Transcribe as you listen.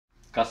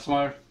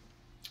Customer,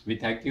 we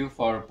thank you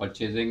for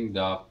purchasing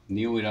the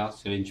new era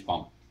syringe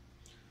pump.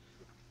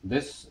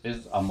 This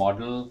is a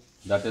model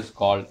that is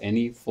called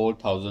NE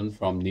 4000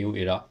 from New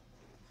Era.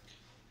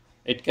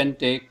 It can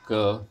take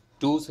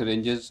two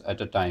syringes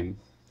at a time,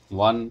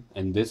 one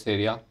in this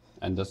area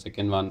and the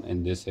second one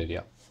in this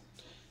area.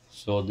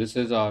 So this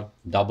is our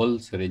double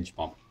syringe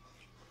pump.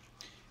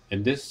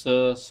 In this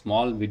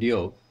small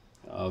video,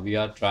 we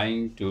are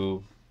trying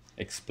to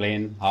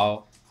explain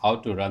how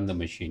to run the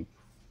machine.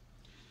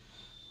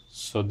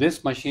 So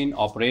this machine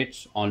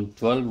operates on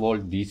 12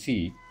 volt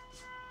DC,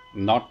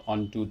 not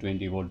on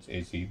 220 volts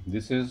AC.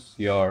 This is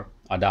your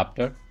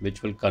adapter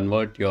which will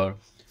convert your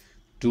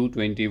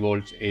 220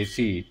 volts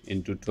AC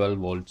into 12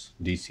 volts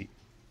DC.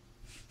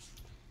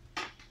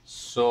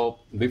 So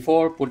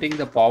before putting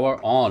the power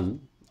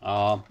on,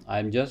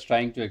 I'm just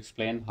trying to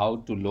explain how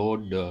to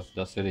load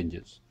the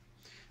syringes.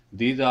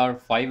 These are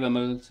 5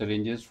 ml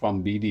syringes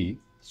from BD,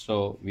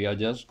 so we are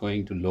just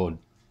going to load.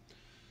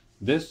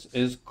 This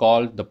is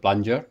called the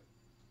plunger.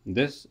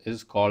 This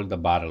is called the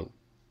barrel.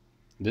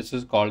 This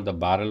is called the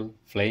barrel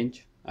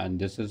flange and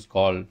this is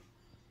called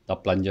the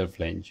plunger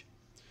flange.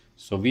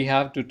 So we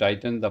have to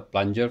tighten the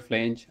plunger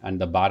flange and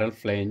the barrel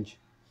flange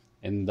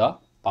in the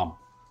pump.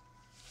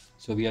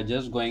 So we are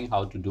just going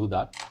how to do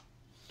that.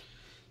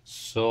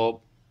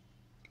 So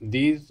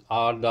these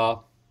are the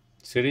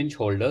syringe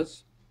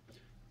holders.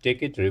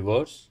 Take it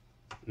reverse,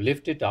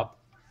 lift it up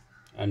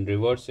and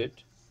reverse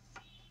it.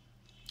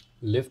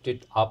 Lift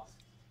it up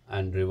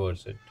and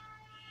reverse it.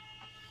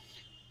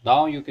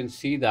 Now you can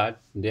see that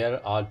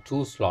there are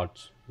two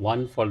slots,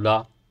 one for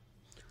the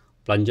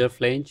plunger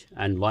flange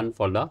and one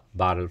for the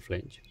barrel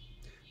flange.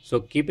 So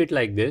keep it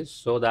like this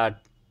so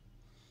that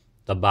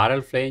the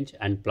barrel flange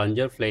and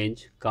plunger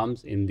flange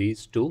comes in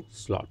these two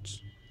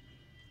slots.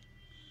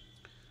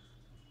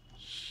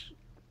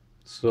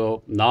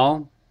 So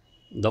now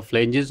the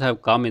flanges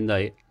have come in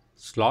the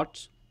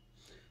slots.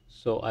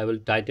 So I will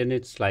tighten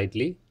it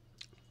slightly,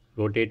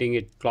 rotating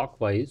it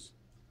clockwise.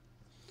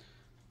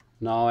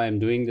 Now I am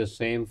doing the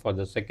same for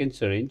the second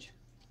syringe.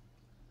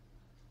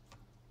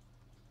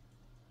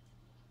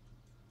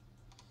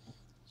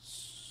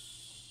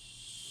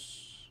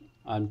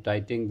 I'm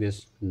tightening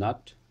this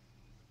nut.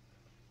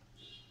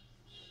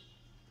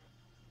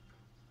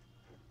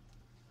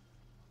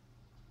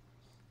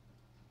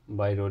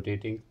 By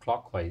rotating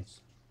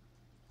clockwise.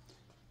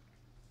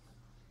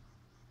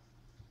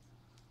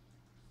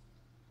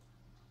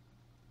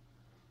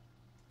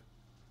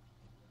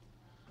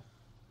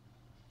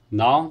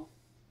 Now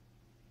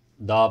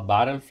the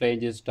barrel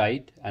flange is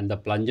tight and the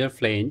plunger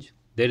flange,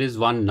 there is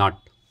one nut.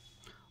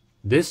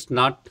 This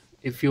nut,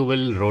 if you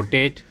will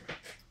rotate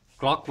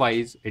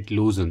clockwise, it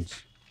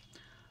loosens.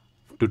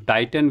 To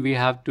tighten, we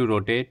have to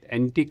rotate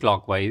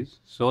anti-clockwise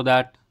so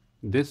that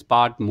this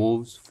part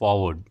moves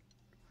forward.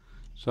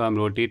 So I'm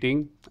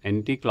rotating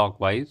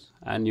anti-clockwise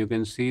and you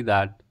can see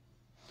that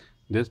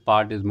this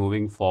part is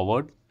moving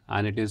forward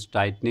and it is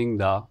tightening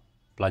the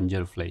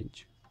plunger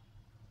flange.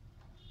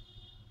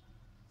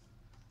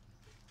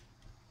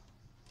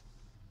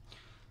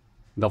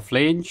 The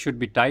flange should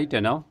be tight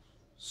enough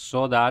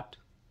so that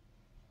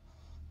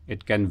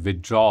it can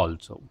withdraw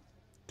also.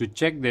 To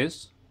check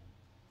this,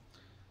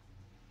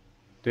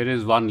 there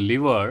is one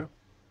lever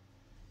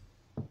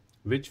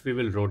which we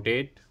will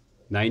rotate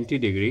 90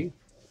 degree,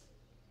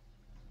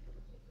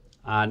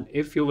 and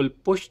if you will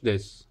push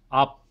this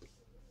up,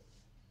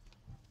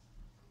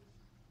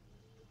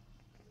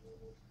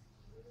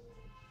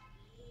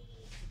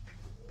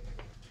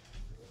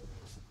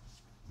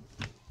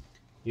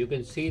 you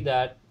can see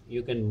that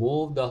you can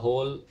move the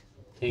whole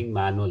thing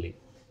manually,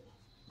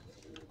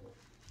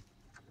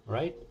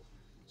 right?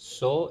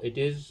 So it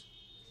is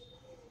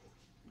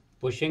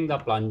pushing the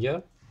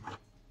plunger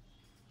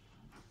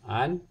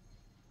and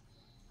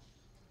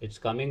it's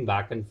coming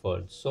back and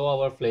forth. So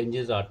our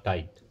flanges are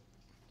tight.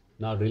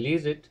 Now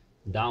release it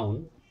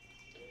down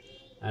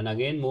and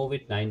again move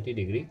it 90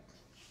 degree.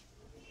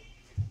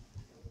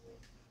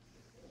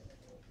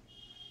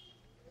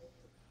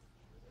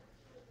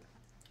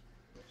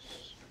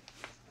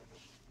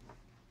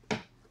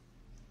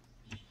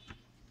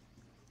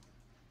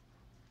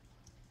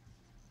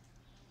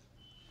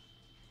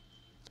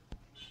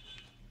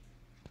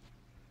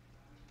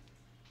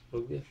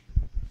 Okay.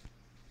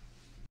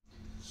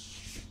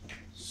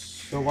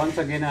 So once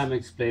again I am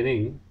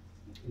explaining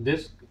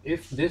this.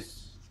 If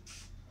this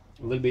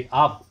will be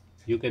up,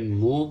 you can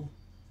move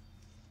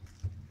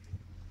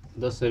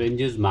the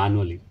syringes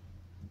manually,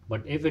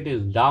 but if it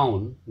is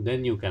down,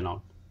 then you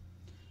cannot.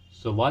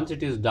 So once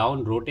it is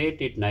down, rotate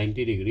it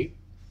 90 degree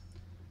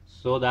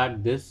so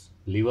that this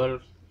lever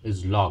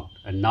is locked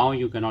and now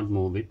you cannot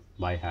move it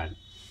by hand.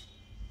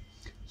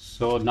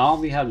 So now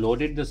we have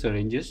loaded the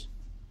syringes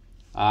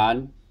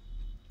and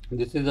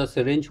this is a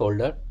syringe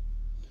holder.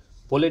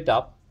 Pull it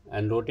up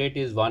and rotate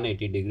it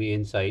 180 degree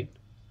inside.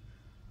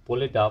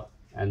 Pull it up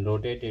and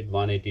rotate it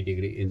 180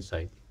 degree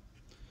inside.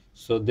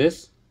 So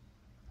this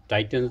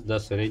tightens the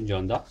syringe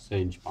on the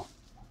syringe pump.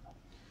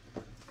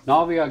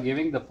 Now we are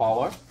giving the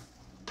power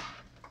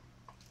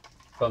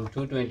from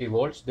 220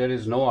 volts. There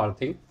is no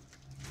earthing.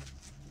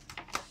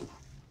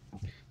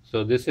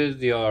 So this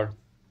is your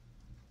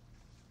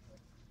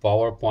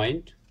power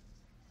point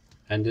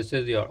and this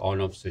is your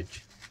on off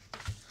switch.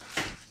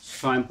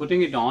 So I'm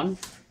putting it on.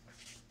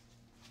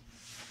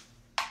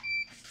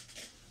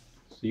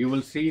 So you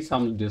will see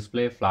some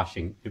display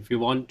flashing. If you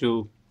want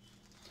to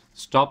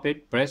stop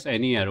it, press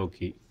any arrow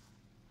key.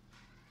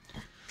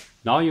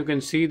 Now you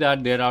can see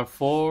that there are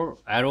 4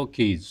 arrow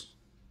keys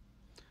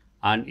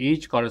and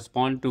each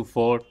correspond to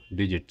 4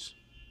 digits.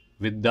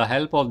 With the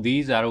help of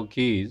these arrow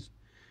keys,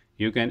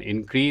 you can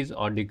increase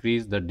or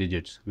decrease the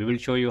digits. We will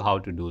show you how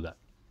to do that.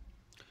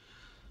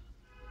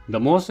 The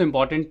most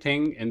important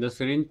thing in the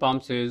syringe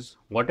pumps is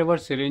whatever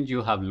syringe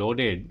you have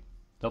loaded,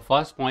 the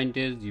first point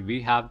is we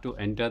have to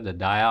enter the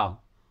dia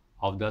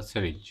of the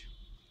syringe.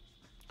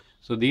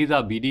 So these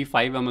are BD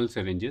 5 ml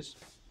syringes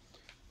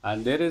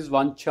and there is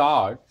one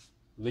chart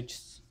which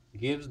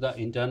gives the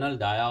internal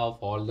dia of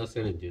all the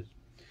syringes.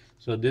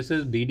 So this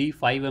is BD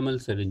 5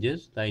 ml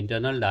syringes. The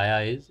internal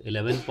dia is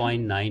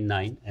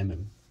 11.99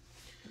 mm.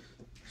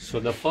 So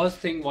the first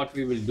thing what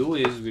we will do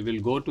is we will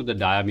go to the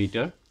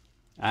diameter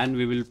and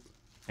we will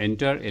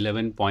enter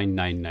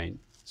 11.99.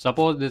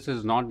 Suppose this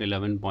is not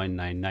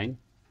 11.99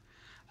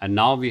 and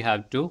now we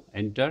have to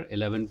enter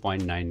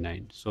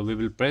 11.99. So we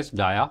will press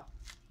dia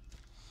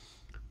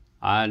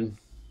and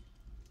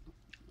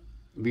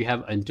we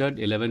have entered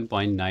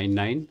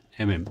 11.99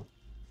 mm.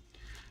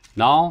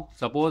 Now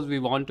suppose we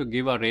want to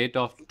give a rate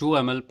of 2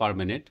 ml per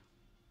minute.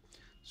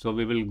 So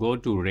we will go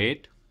to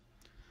rate,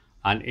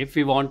 and if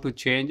we want to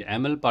change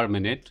ml per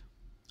minute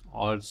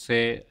or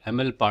say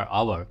ml per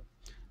hour,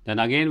 then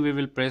again we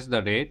will press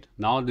the rate.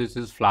 Now this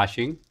is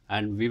flashing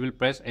and we will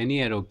press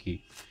any arrow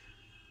key.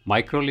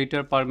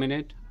 Microliter per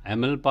minute,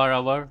 ml per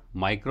hour,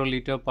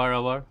 microliter per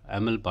hour,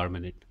 ml per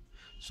minute.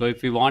 So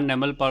if we want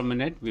ml per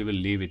minute, we will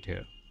leave it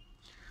here.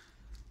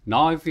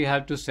 Now if we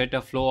have to set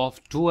a flow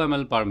of 2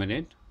 ml per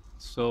minute,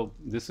 so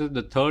this is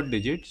the third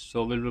digit,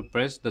 so we will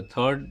press the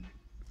third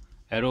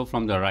arrow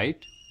from the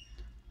right,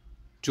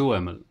 2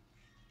 ml.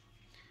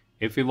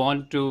 If we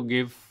want to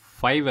give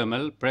 5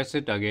 ml, press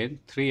it again,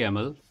 3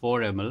 ml,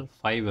 4 ml,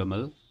 5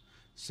 ml,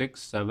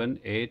 6, 7,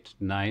 8,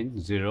 9,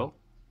 0,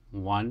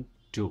 1,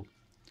 2.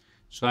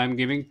 So I am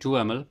giving 2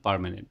 ml per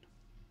minute.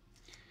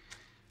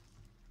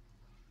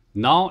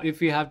 Now if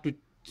we have to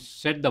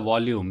set the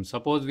volume,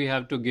 suppose we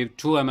have to give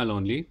 2 ml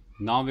only.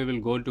 Now we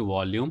will go to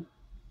volume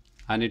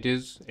and it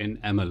is in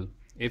ml.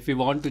 If we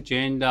want to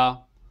change the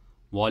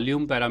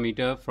volume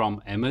parameter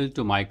from ml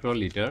to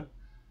microliter,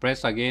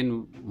 press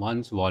again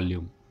once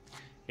volume.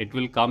 It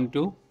will come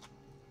to,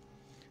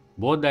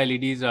 both the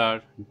LEDs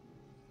are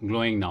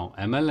glowing now,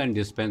 ml and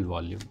dispense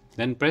volume.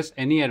 Then press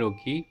any arrow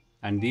key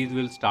and these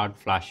will start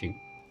flashing.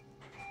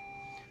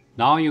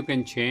 Now you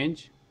can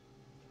change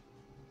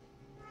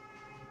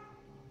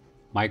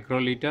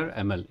microliter,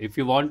 ml. If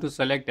you want to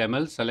select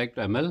ml, select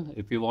ml.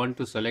 If you want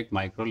to select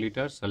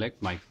microliter,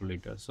 select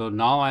microliter. So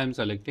now I am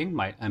selecting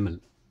my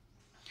ml.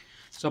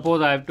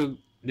 Suppose I have to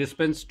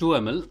dispense 2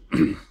 ml.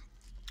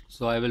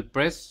 So I will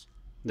press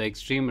the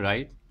extreme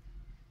right.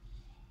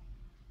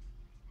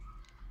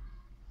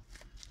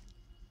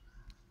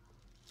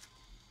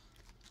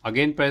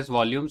 Again press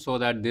volume so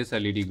that this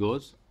LED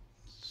goes.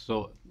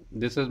 So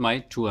this is my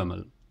 2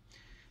 ml.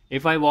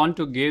 If I want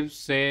to give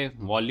say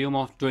volume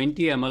of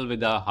 20 ml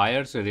with a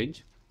higher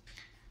syringe,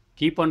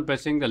 keep on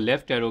pressing the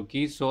left arrow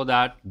key so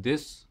that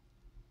this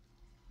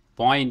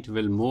point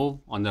will move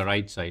on the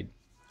right side.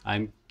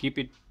 And keep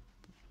it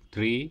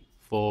 3,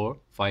 4,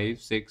 5,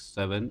 6,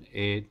 7,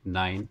 8,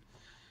 9.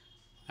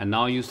 And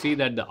now you see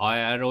that the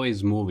arrow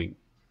is moving.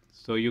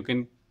 So you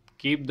can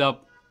keep the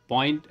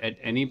point at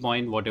any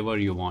point whatever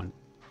you want.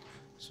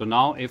 So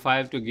now if I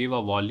have to give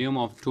a volume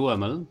of 2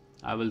 ml,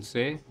 I will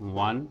say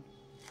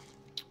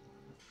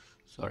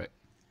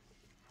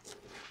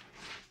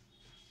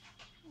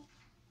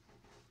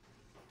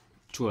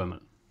 2 ml.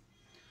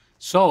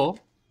 So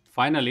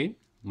finally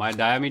my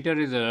diameter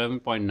is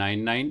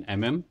 11.99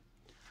 mm,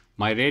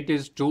 my rate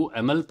is 2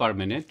 ml per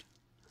minute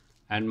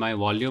and my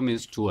volume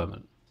is 2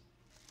 ml.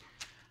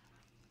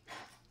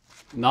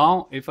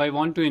 Now if I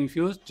want to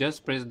infuse,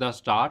 just press the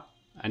start,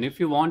 and if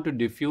you want to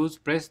diffuse,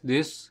 press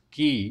this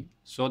key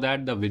so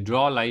that the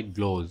withdraw light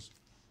glows.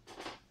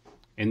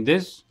 In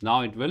this,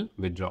 now it will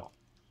withdraw.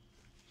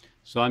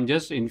 So I'm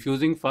just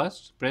infusing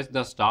first, press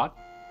the start.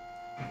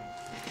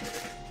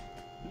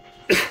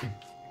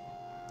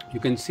 You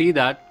can see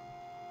that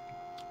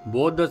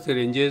both the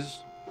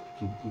syringes,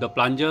 the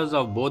plungers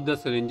of both the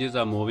syringes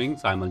are moving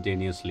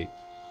simultaneously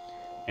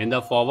in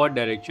the forward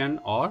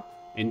direction, or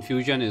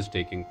infusion is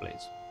taking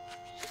place.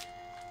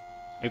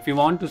 If you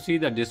want to see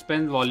the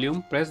dispense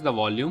volume, press the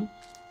volume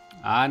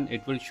and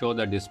it will show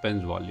the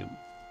dispense volume.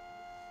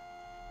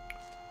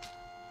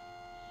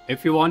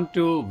 If you want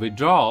to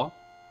withdraw,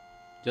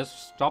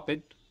 just stop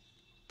it,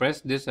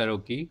 press this arrow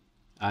key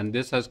and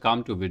this has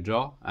come to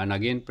withdraw, and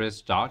again press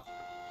start.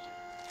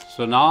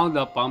 So now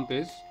the pump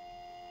is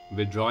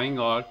withdrawing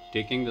or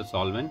taking the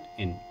solvent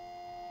in.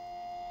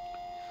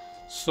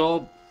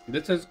 So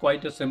This is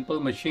quite a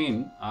simple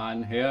machine,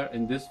 and here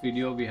in this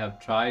video we have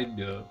tried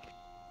to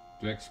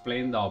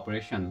explain the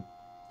operation.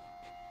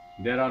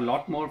 There are a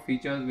lot more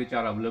features which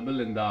are available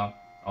in the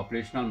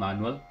operational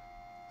manual.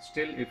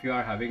 Still, if you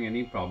are having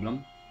any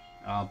problem,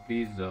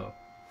 please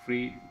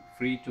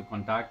free to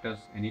contact us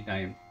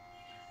anytime.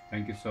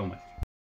 Thank you so much.